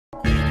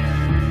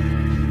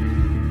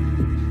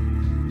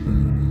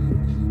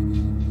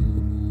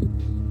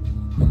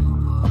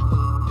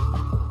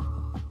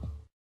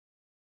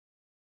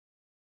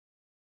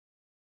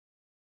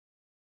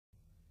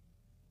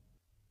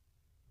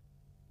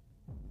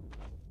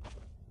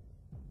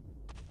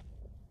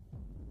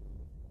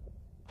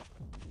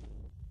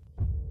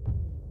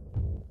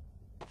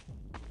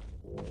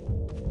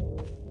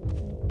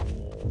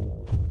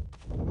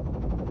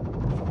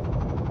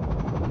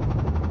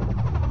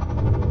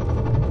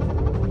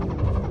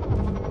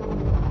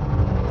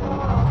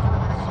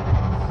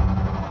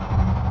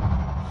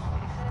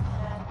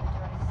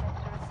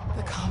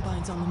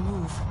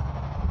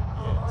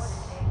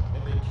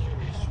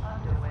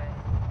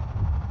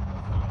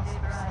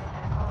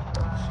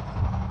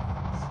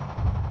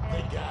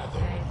I gather,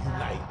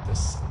 unite the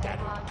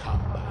scattered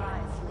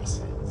Combine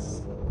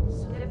forces.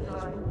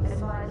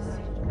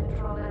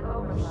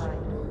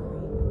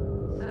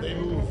 They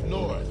move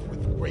north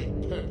with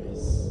great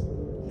purpose.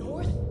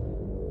 North?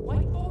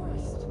 White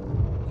Forest.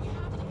 We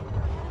have to get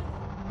ahead.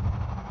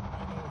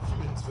 I know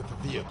humans with a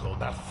vehicle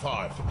not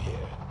far from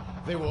here.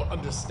 They will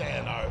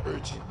understand our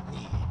urgent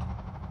need.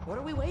 What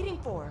are we waiting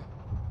for?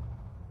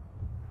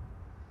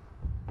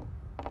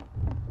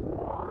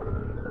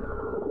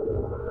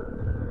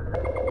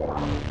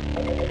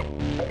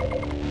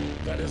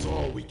 That is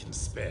all we can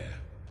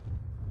spare.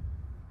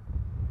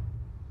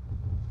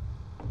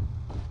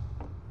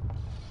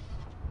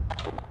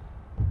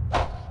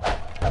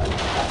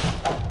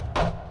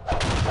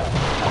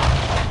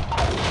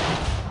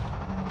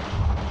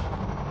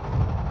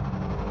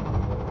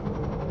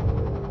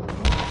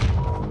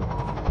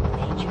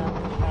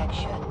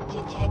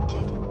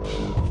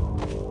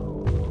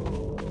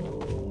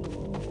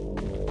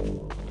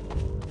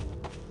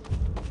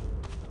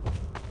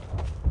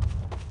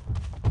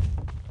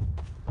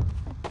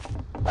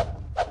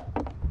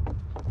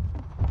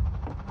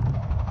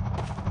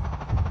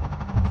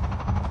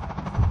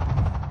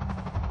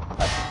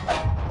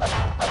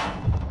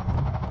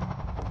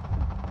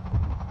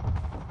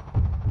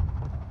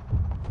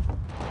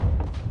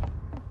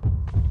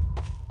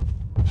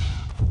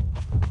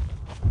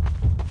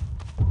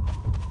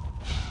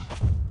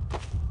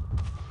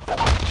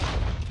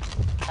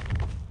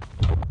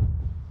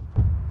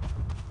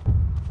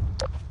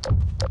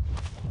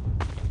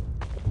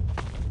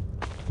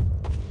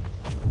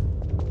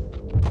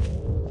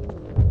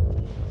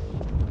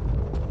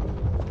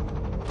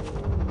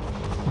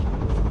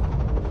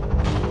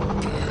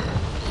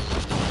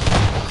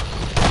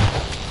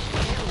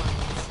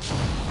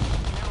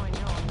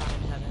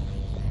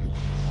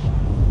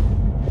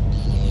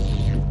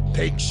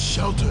 Take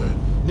shelter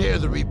near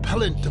the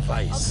repellent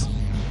device.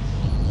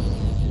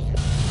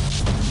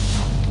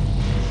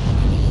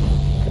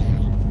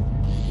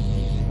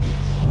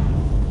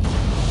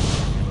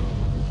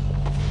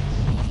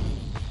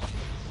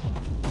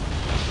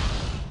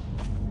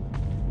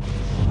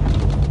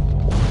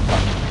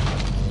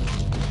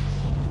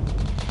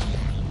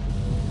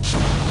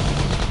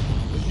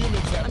 The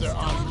humans have their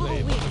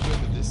enclave on the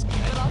rim of this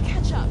But I'll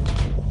catch up.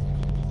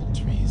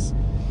 trees.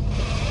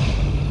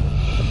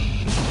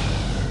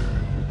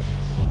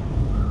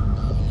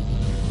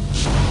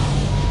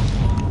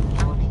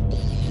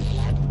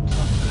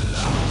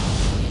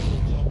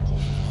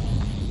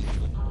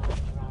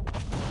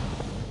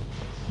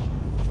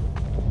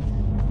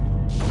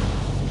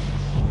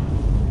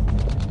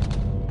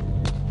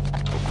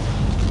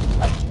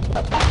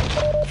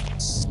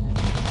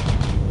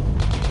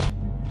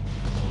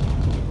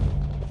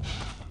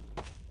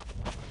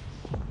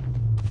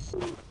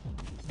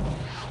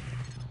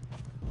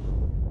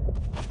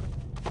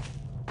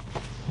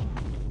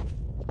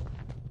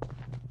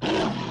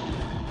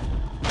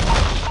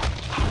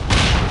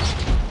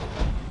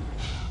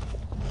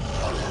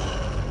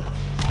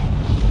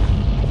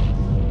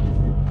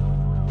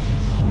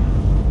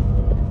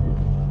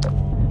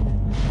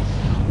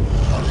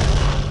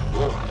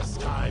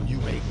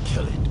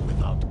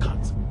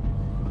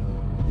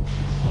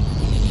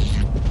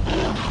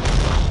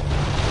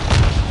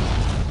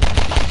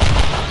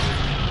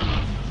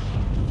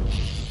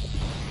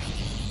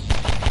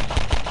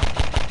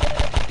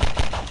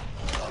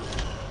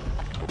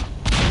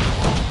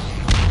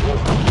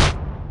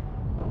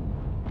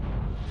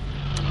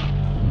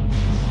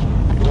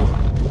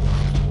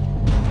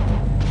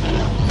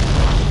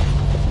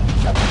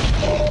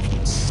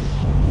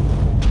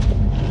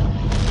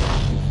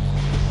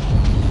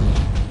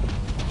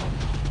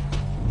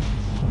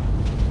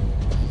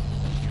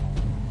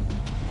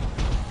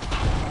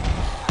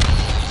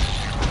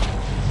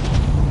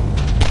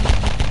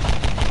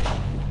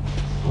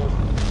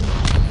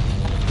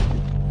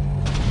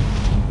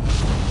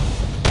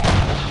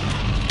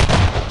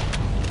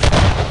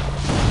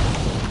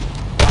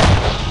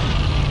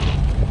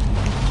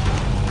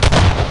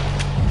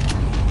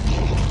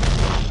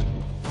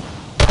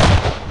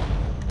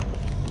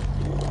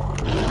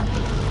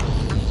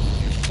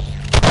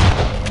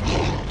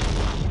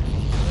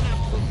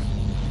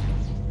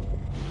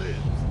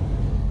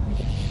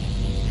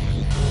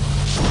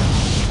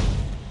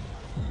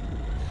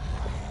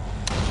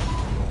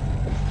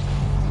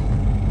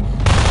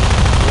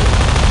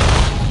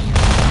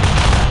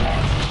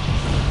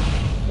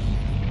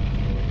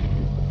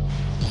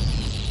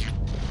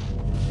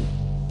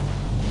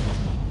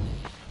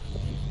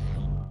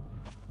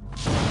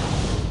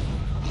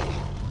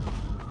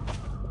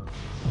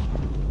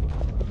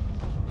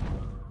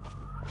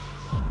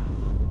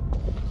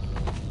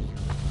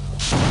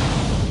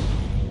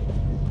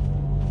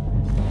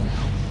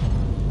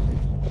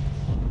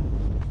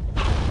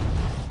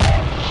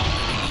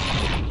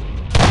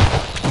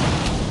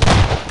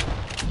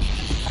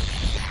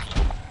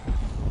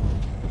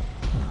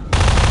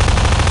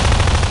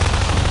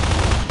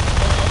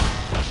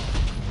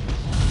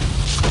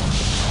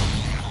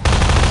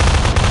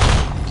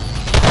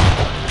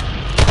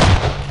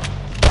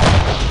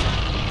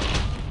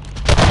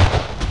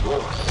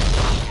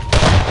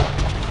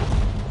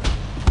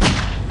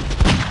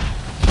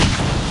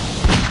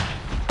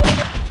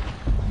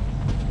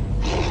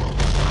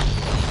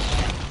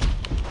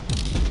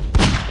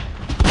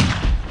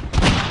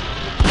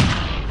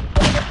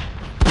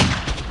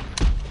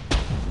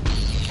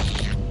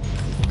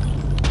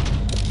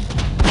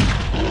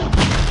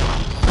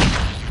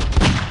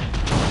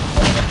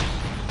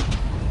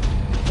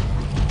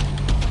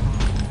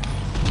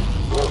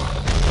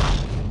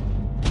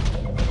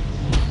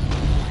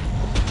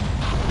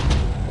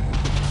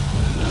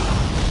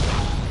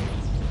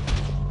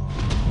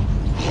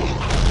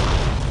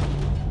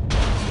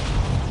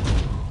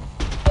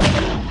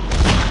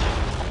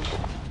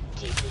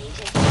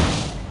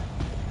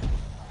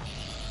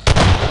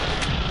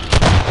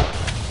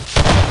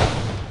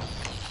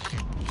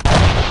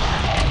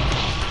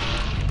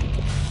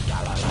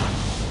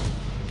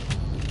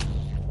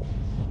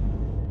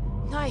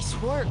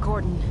 work,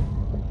 Gordon.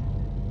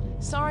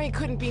 Sorry I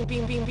couldn't be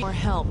more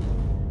help.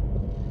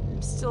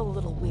 I'm still a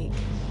little weak.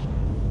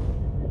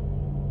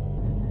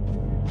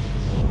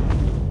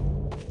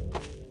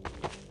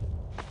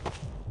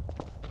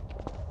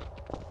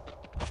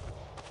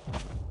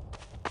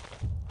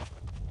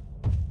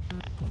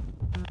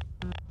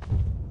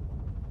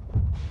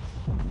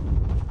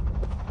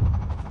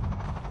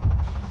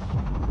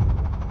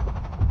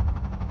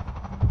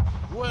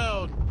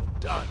 Well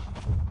done.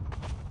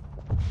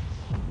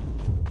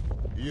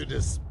 You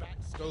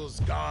dispatched those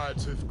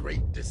guards with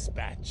great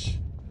dispatch.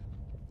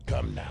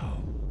 Come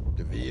now.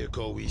 The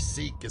vehicle we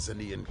seek is in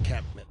the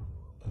encampment.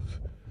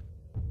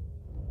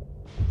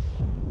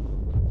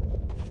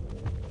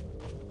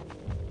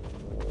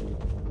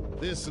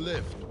 This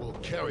lift will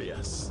carry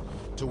us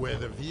to where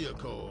the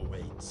vehicle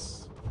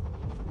awaits.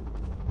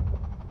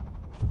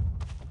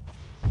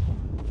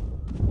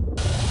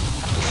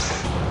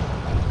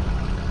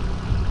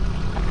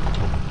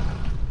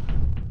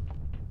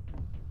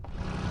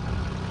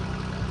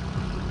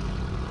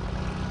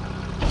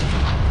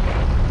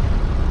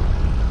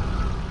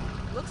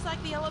 Looks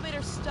like the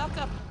elevator's stuck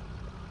up.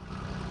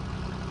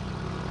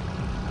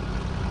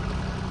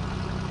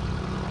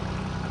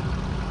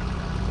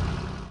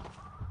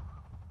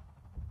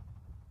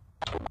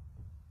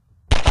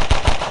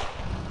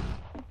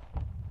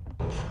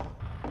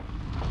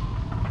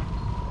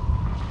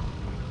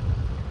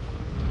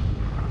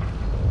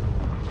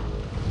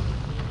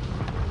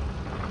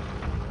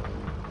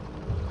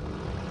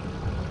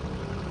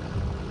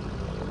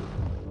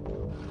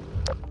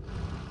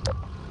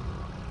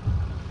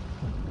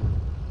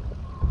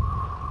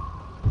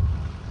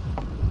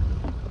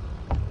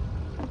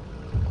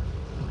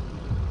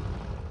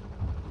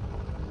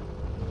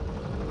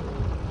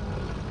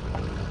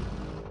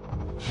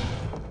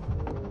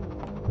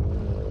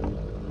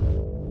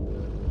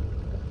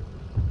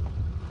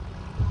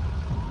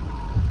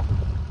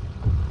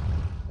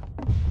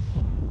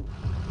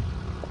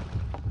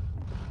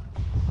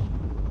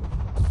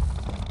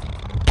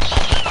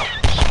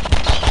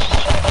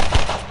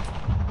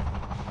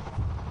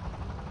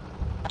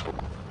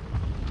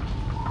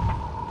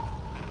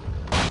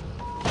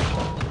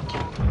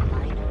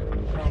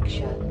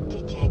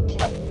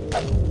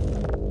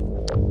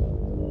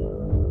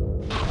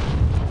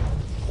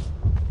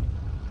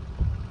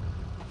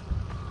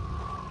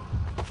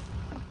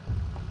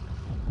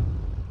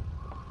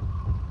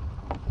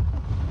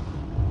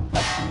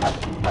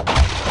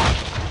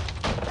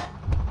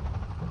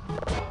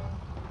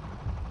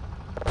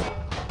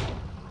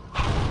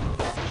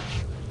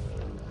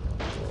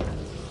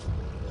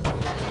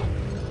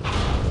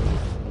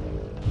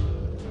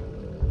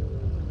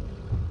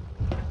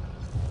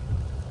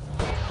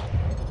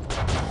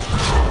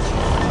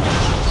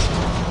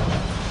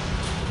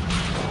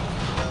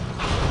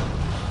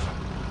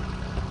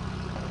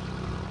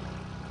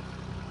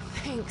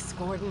 Thanks,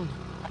 Gordon.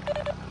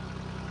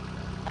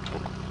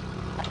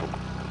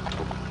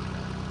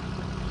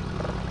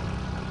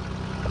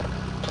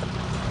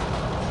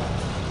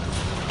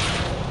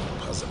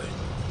 Puzzling.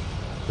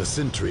 The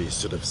sentries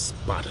should have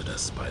spotted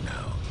us by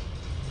now.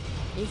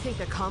 You think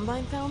the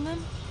Combine found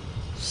them?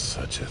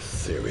 Such a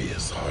theory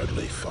is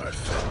hardly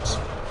far-fetched.